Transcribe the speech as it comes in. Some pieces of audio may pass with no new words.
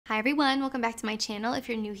Hi everyone, welcome back to my channel. If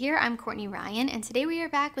you're new here, I'm Courtney Ryan, and today we are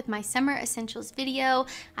back with my summer essentials video.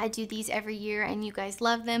 I do these every year and you guys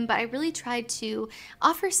love them, but I really tried to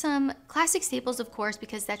offer some classic staples, of course,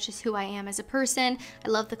 because that's just who I am as a person. I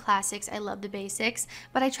love the classics, I love the basics,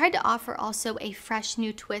 but I tried to offer also a fresh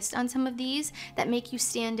new twist on some of these that make you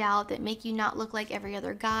stand out, that make you not look like every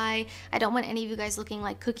other guy. I don't want any of you guys looking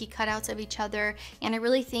like cookie cutouts of each other, and I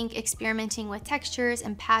really think experimenting with textures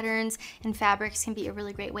and patterns and fabrics can be a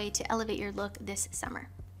really great way to elevate your look this summer.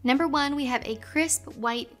 Number one, we have a crisp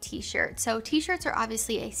white t-shirt. So t-shirts are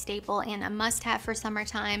obviously a staple and a must-have for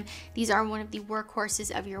summertime. These are one of the workhorses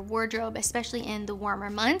of your wardrobe, especially in the warmer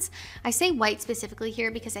months. I say white specifically here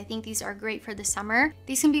because I think these are great for the summer.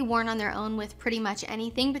 These can be worn on their own with pretty much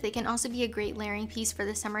anything, but they can also be a great layering piece for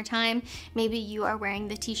the summertime. Maybe you are wearing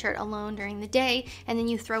the t-shirt alone during the day, and then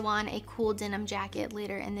you throw on a cool denim jacket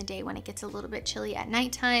later in the day when it gets a little bit chilly at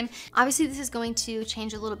nighttime. Obviously, this is going to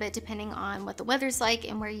change a little bit depending on what the weather's like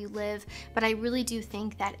and where you live, but I really do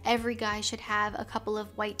think that every guy should have a couple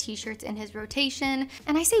of white t-shirts in his rotation.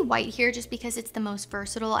 And I say white here just because it's the most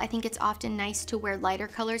versatile. I think it's often nice to wear lighter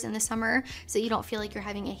colors in the summer so you don't feel like you're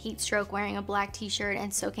having a heat stroke wearing a black t-shirt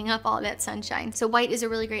and soaking up all of that sunshine. So white is a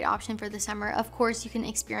really great option for the summer. Of course, you can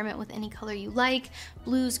experiment with any color you like.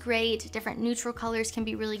 Blue's great, different neutral colors can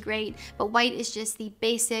be really great, but white is just the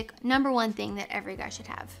basic #1 thing that every guy should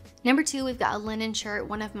have. Number two, we've got a linen shirt,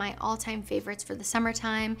 one of my all-time favorites for the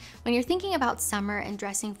summertime. When you're thinking about summer and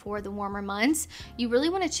dressing for the warmer months, you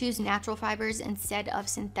really want to choose natural fibers instead of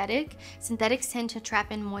synthetic. Synthetics tend to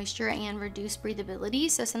trap in moisture and reduce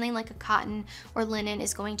breathability, so something like a cotton or linen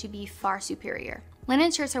is going to be far superior.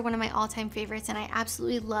 Linen shirts are one of my all-time favorites, and I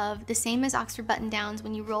absolutely love the same as Oxford button-downs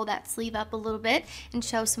when you roll that sleeve up a little bit and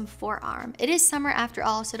show some forearm. It is summer after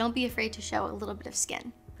all, so don't be afraid to show a little bit of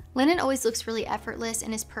skin. Linen always looks really effortless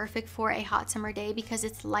and is perfect for a hot summer day because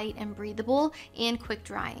it's light and breathable and quick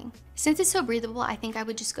drying. Since it's so breathable, I think I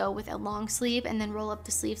would just go with a long sleeve and then roll up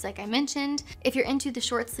the sleeves like I mentioned. If you're into the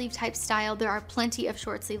short sleeve type style, there are plenty of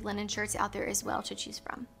short sleeve linen shirts out there as well to choose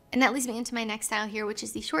from. And that leads me into my next style here, which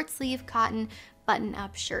is the short sleeve cotton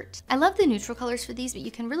button-up shirt. I love the neutral colors for these, but you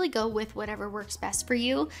can really go with whatever works best for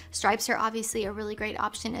you. Stripes are obviously a really great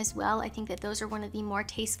option as well. I think that those are one of the more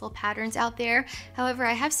tasteful patterns out there. However,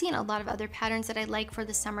 I have seen a lot of other patterns that I like for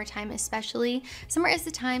the summertime especially. Summer is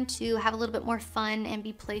the time to have a little bit more fun and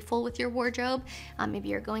be playful with your wardrobe. Maybe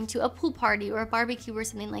you're going to a pool party or a barbecue or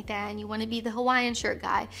something like that and you want to be the Hawaiian shirt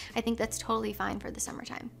guy. I think that's totally fine for the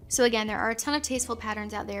summertime. So again, there are a ton of tasteful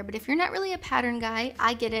patterns out there, but if you're not really a pattern guy,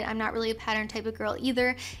 I get it. I'm not really a pattern type of girl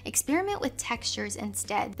either. Experiment with textures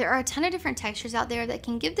instead. There are a ton of different textures out there that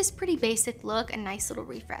can give this pretty basic look a nice little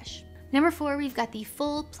refresh. Number four, we've got the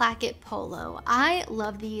full placket polo. I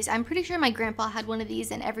love these. I'm pretty sure my grandpa had one of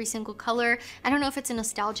these in every single color. I don't know if it's a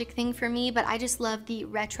nostalgic thing for me, but I just love the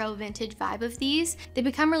retro vintage vibe of these. They've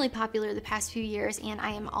become really popular the past few years and I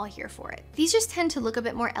am all here for it. These just tend to look a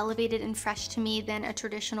bit more elevated and fresh to me than a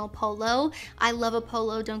traditional polo. I love a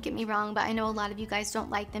polo, don't get me wrong, but I know a lot of you guys don't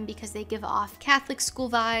like them because they give off Catholic school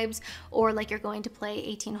vibes or like you're going to play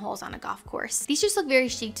 18 holes on a golf course. These just look very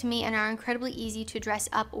chic to me and are incredibly easy to dress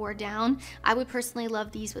up or down. I would personally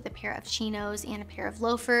love these with a pair of chinos and a pair of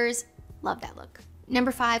loafers. Love that look. Number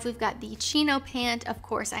five, we've got the chino pant. Of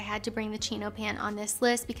course, I had to bring the chino pant on this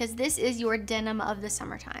list because this is your denim of the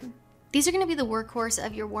summertime. These are going to be the workhorse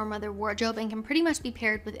of your warm weather wardrobe and can pretty much be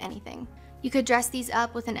paired with anything. You could dress these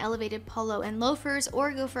up with an elevated polo and loafers or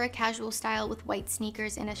go for a casual style with white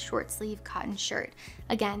sneakers and a short sleeve cotton shirt.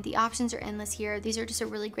 Again, the options are endless here. These are just a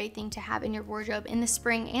really great thing to have in your wardrobe in the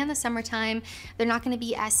spring and the summertime. They're not going to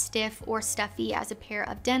be as stiff or stuffy as a pair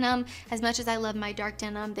of denim. As much as I love my dark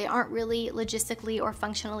denim, they aren't really logistically or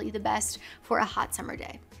functionally the best for a hot summer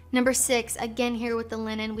day. Number six, again here with the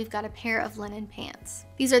linen, we've got a pair of linen pants.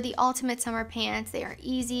 These are the ultimate summer pants. They are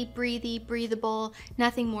easy, breathy, breathable,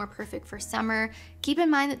 nothing more perfect for summer. Keep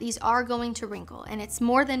in mind that these are going to wrinkle and it's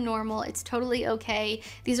more than normal. It's totally okay.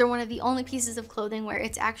 These are one of the only pieces of clothing where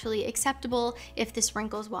it's actually acceptable if this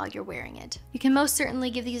wrinkles while you're wearing it. You can most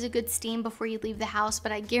certainly give these a good steam before you leave the house,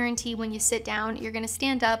 but I guarantee when you sit down, you're gonna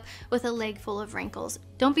stand up with a leg full of wrinkles.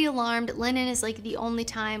 Don't be alarmed, linen is like the only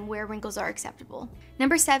time where wrinkles are acceptable.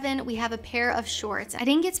 Number seven, we have a pair of shorts. I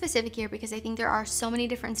didn't get specific here because I think there are so many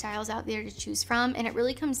different styles out there to choose from, and it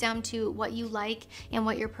really comes down to what you like and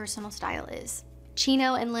what your personal style is.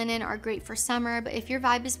 Chino and linen are great for summer, but if your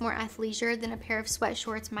vibe is more athleisure, then a pair of sweat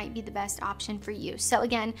shorts might be the best option for you. So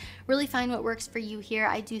again, really find what works for you here.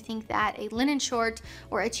 I do think that a linen short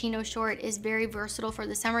or a chino short is very versatile for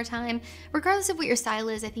the summertime. Regardless of what your style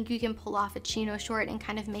is, I think you can pull off a chino short and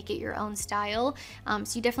kind of make it your own style.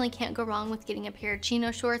 So you definitely can't go wrong with getting a pair of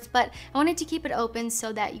chino shorts, but I wanted to keep it open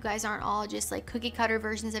so that you guys aren't all just like cookie cutter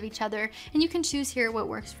versions of each other, and you can choose here what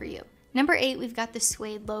works for you. Number 8, we've got the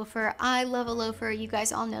suede loafer. I love a loafer. You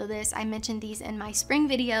guys all know this. I mentioned these in my spring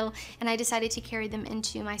video, and I decided to carry them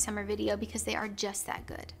into my summer video because they are just that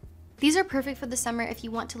good. These are perfect for the summer if you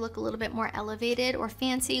want to look a little bit more elevated or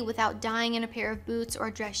fancy without dying in a pair of boots or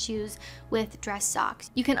dress shoes with dress socks.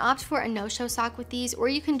 You can opt for a no-show sock with these, or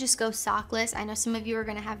you can just go sockless. I know some of you are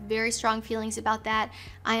gonna have very strong feelings about that.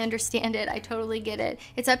 I understand it, I totally get it.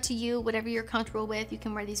 It's up to you, whatever you're comfortable with. You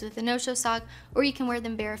can wear these with a no-show sock, or you can wear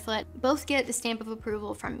them barefoot. Both get the stamp of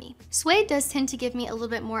approval from me. Suede does tend to give me a little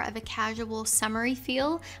bit more of a casual, summery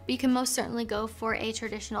feel, but you can most certainly go for a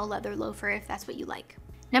traditional leather loafer if that's what you like.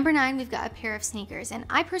 Number 9, we've got a pair of sneakers, and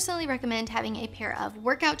I personally recommend having a pair of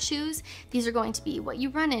workout shoes. These are going to be what you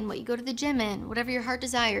run in, what you go to the gym in, whatever your heart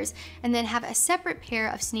desires, and then have a separate pair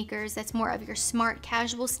of sneakers that's more of your smart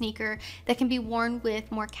casual sneaker that can be worn with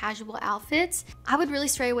more casual outfits. I would really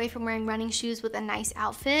stray away from wearing running shoes with a nice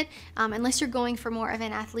outfit, unless you're going for more of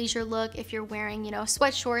an athleisure look. If you're wearing,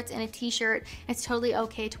 sweat shorts and a t-shirt, it's totally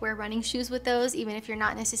okay to wear running shoes with those, even if you're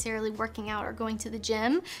not necessarily working out or going to the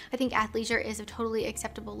gym. I think athleisure is a totally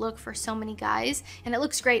acceptable look for so many guys, and it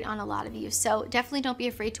looks great on a lot of you, so definitely don't be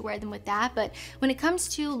afraid to wear them with that. But when it comes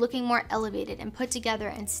to looking more elevated and put together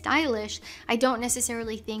and stylish, I don't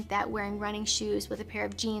necessarily think that wearing running shoes with a pair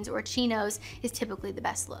of jeans or chinos is typically the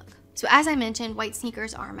best look. So as I mentioned, white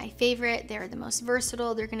sneakers are my favorite. They're the most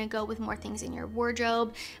versatile. They're gonna go with more things in your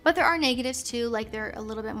wardrobe, but there are negatives too, like they're a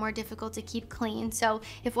little bit more difficult to keep clean. So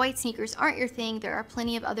if white sneakers aren't your thing, there are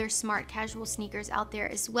plenty of other smart casual sneakers out there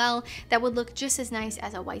as well that would look just as nice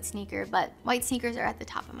as a white sneaker, but white sneakers are at the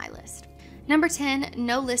top of my list. Number 10,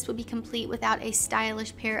 no list would be complete without a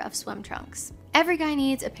stylish pair of swim trunks. Every guy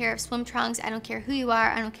needs a pair of swim trunks. I don't care who you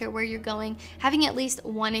are, I don't care where you're going. Having at least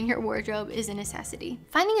one in your wardrobe is a necessity.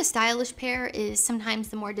 Finding a stylish pair is sometimes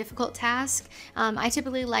the more difficult task. I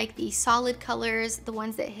typically like the solid colors, the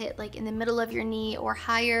ones that hit like in the middle of your knee or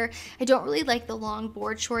higher. I don't really like the long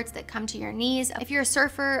board shorts that come to your knees. If you're a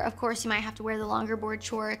surfer, of course you might have to wear the longer board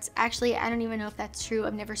shorts. Actually, I don't even know if that's true.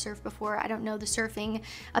 I've never surfed before. I don't know the surfing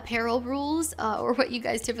apparel rules or what you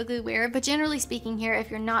guys typically wear, but generally speaking here, if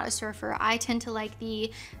you're not a surfer, I tend to like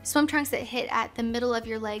the swim trunks that hit at the middle of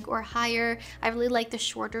your leg or higher. I really like the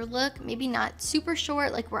shorter look, maybe not super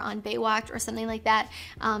short like we're on Baywatch or something like that,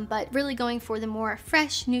 but really going for the more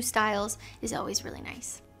fresh new styles is always really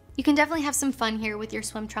nice. You can definitely have some fun here with your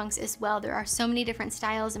swim trunks as well. There are so many different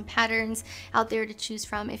styles and patterns out there to choose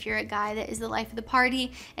from. If you're a guy that is the life of the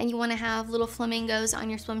party and you want to have little flamingos on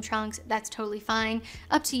your swim trunks, that's totally fine.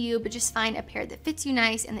 Up to you, but just find a pair that fits you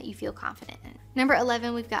nice and that you feel confident in. Number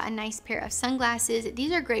 11, we've got a nice pair of sunglasses.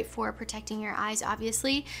 These are great for protecting your eyes,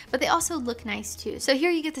 obviously, but they also look nice too. So here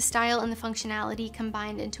you get the style and the functionality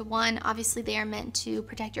combined into one. Obviously, they are meant to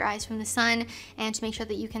protect your eyes from the sun and to make sure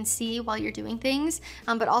that you can see while you're doing things,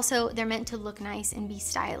 but also they're meant to look nice and be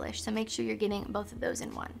stylish. So make sure you're getting both of those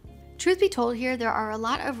in one. Truth be told here, there are a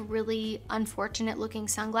lot of really unfortunate looking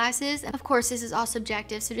sunglasses. And of course, this is all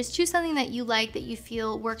subjective, so just choose something that you like, that you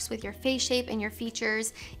feel works with your face shape and your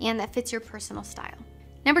features, and that fits your personal style.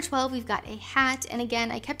 Number 12, we've got a hat, and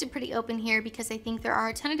again, I kept it pretty open here because I think there are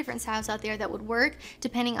a ton of different styles out there that would work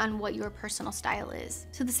depending on what your personal style is.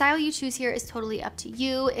 So the style you choose here is totally up to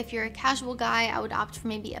you. If you're a casual guy, I would opt for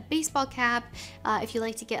maybe a baseball cap. If you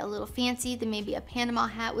like to get a little fancy, then maybe a Panama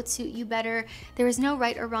hat would suit you better. There is no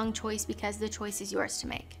right or wrong choice because the choice is yours to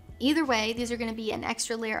make. Either way, these are going to be an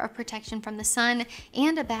extra layer of protection from the sun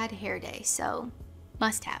and a bad hair day, so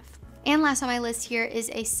must have. And last on my list here is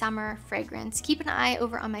a summer fragrance. Keep an eye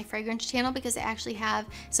over on my fragrance channel because I actually have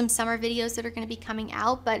some summer videos that are going to be coming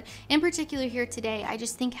out, but in particular here today, I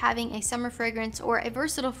just think having a summer fragrance or a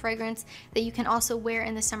versatile fragrance that you can also wear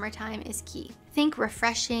in the summertime is key. Think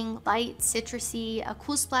refreshing, light, citrusy, a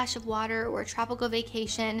cool splash of water, or a tropical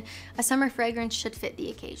vacation. A summer fragrance should fit the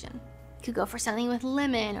occasion. You could go for something with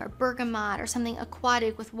lemon or bergamot or something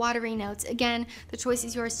aquatic with watery notes. Again, the choice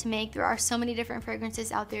is yours to make. There are so many different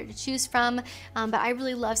fragrances out there to choose from, but I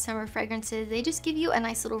really love summer fragrances. They just give you a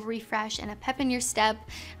nice little refresh and a pep in your step.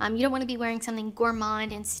 You don't want to be wearing something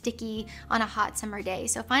gourmand and sticky on a hot summer day.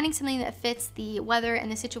 So finding something that fits the weather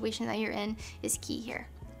and the situation that you're in is key here.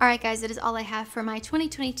 Alright guys, that is all I have for my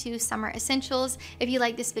 2022 summer essentials. If you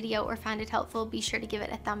like this video or found it helpful, be sure to give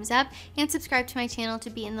it a thumbs up and subscribe to my channel to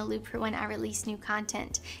be in the loop for when I release new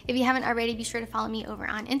content. If you haven't already, be sure to follow me over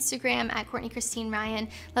on Instagram at Courtney Christine Ryan.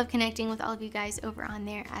 Love connecting with all of you guys over on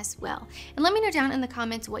there as well. And let me know down in the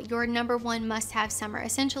comments what your #1 must-have summer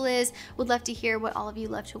essential is. Would love to hear what all of you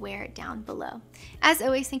love to wear down below. As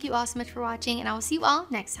always, thank you all so much for watching, and I will see you all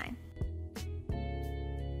next time.